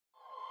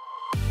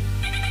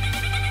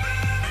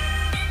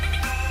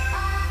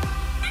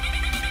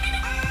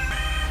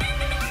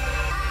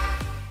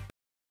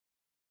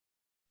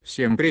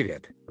Всем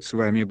привет, с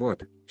вами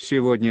Бот.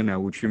 Сегодня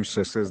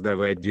научимся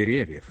создавать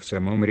деревья в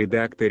самом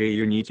редакторе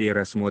Unity и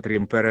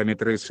рассмотрим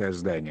параметры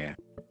создания.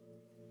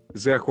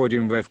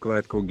 Заходим во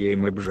вкладку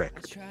Game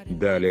Object.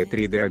 Далее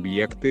 3D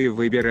объекты и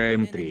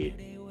выбираем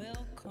 3.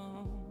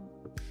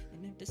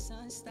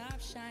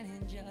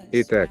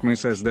 Итак, мы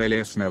создали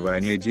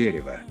основание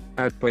дерева.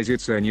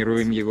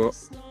 Отпозиционируем его.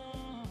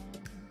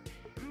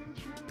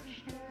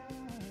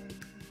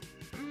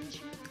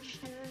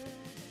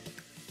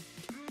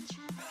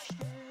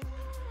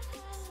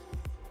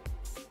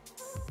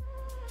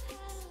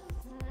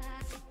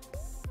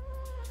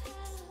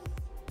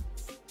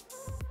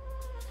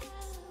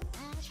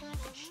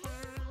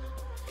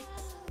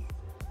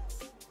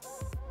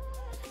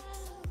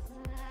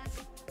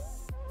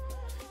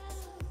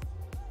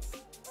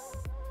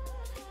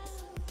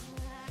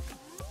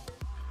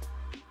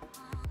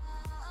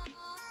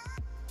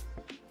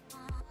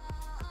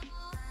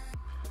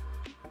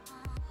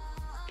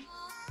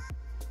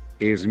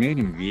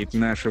 Изменим вид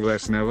нашего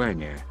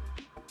основания.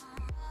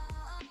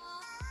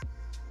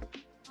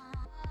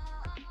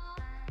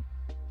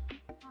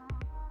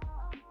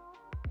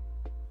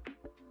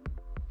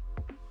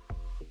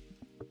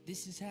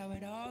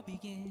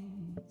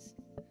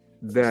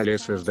 Далее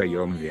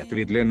создаем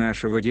ветви для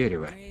нашего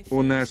дерева.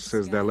 У нас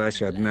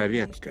создалась одна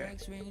ветка.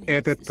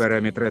 Этот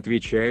параметр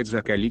отвечает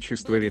за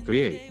количество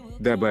ветвей.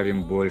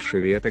 Добавим больше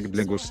веток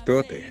для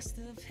густоты.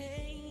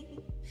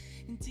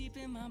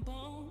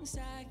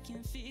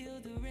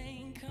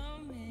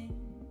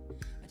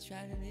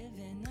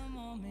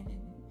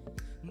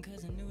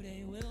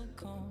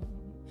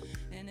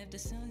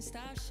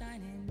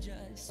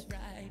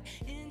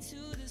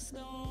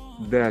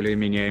 Далее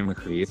меняем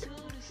их вид.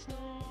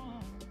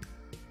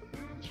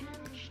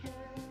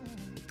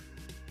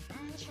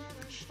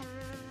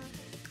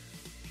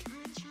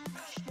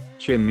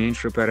 Чем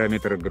меньше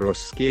параметр Gross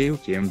Scale,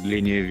 тем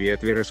длиннее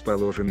ветви,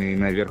 расположенные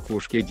на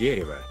верхушке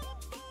дерева.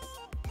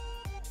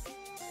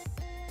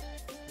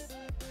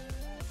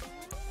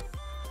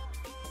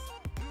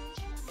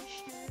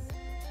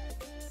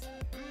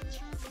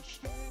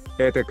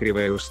 Эта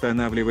кривая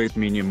устанавливает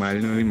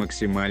минимальную и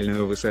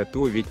максимальную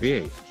высоту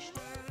ветвей.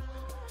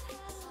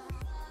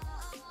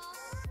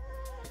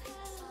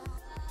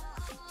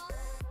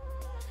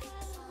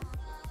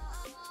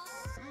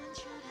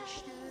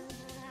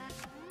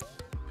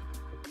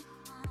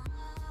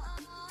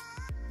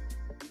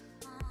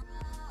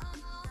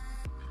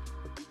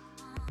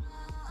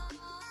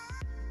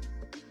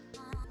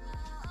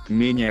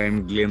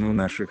 Меняем длину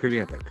наших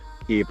веток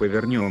и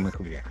повернем их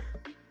вверх.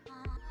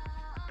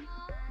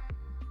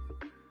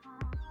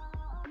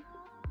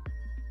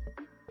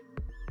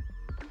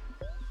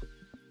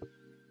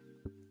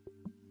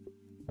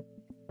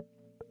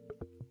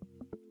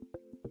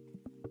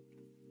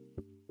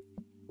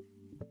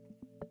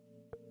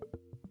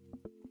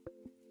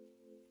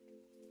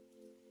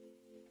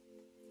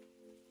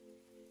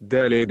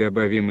 Далее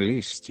добавим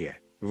листья,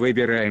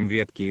 выбираем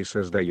ветки и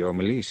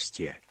создаем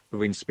листья.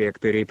 В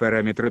инспекторе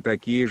параметры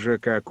такие же,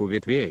 как у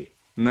ветвей,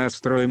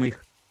 настроим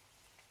их.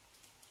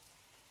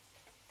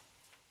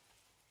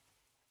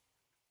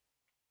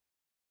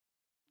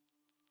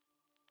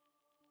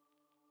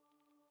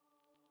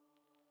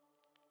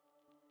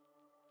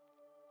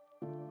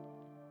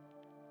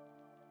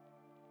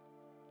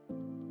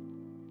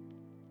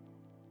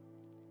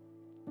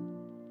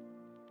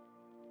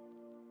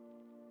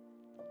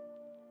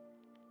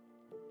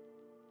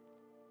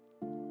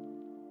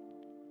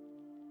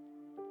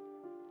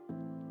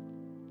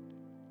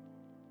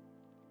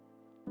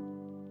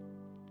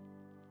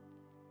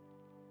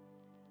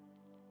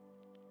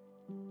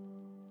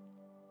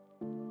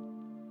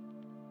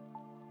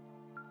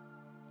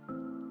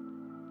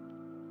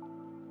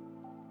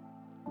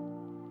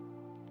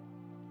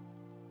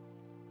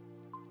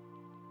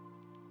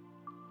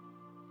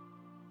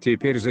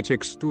 Теперь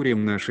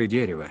затекстурим наше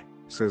дерево,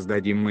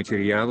 создадим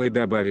материал и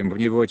добавим в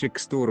него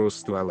текстуру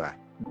ствола.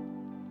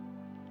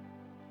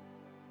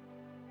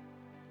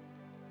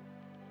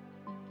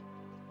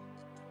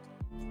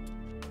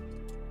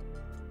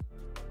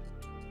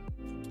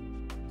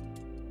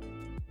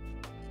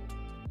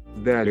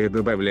 Далее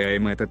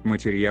добавляем этот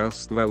материал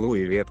стволу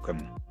и веткам.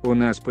 У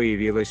нас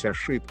появилась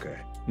ошибка,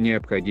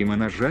 необходимо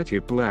нажать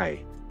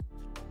Apply.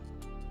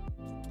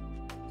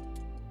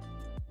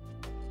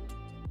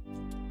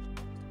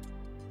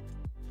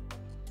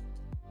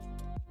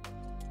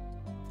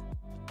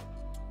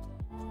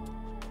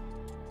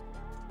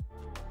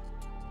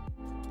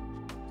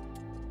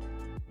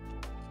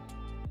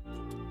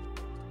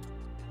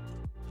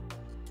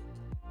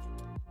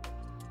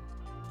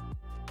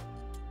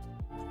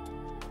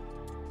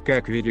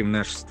 Как видим,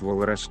 наш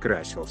ствол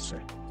раскрасился.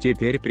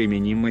 Теперь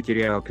применим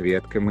материал к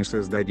веткам и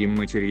создадим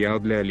материал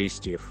для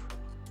листьев.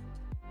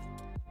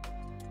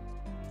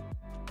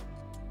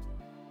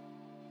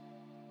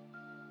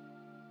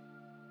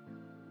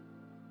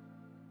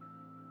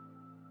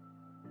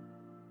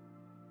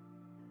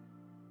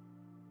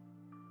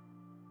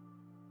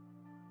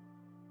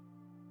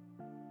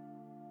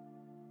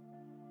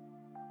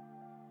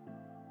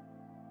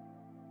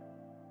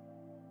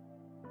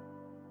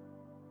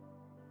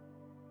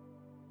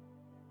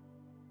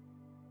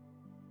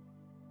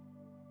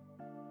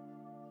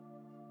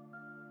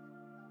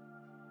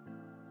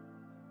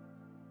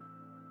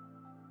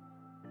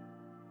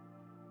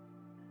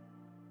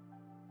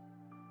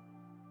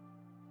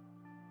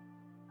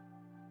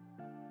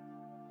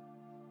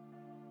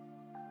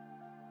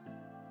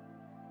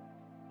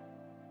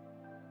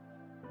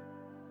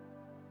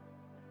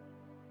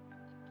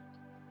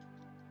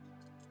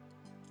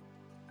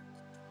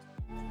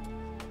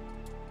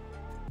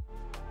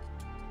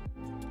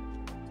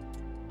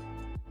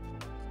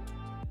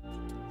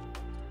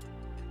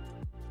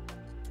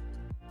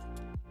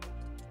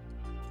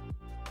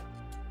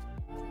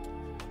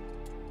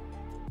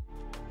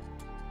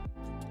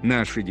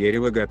 Наше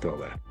дерево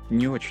готово.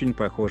 Не очень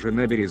похоже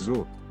на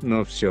бирюзу,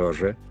 но все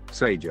же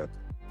сойдет.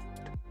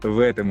 В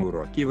этом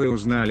уроке вы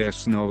узнали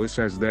основы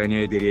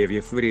создания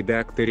деревьев в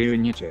редакторе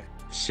Unity.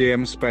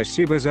 Всем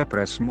спасибо за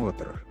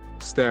просмотр.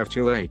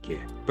 Ставьте лайки,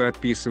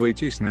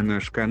 подписывайтесь на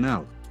наш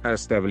канал,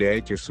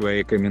 оставляйте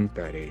свои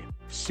комментарии.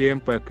 Всем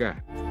пока!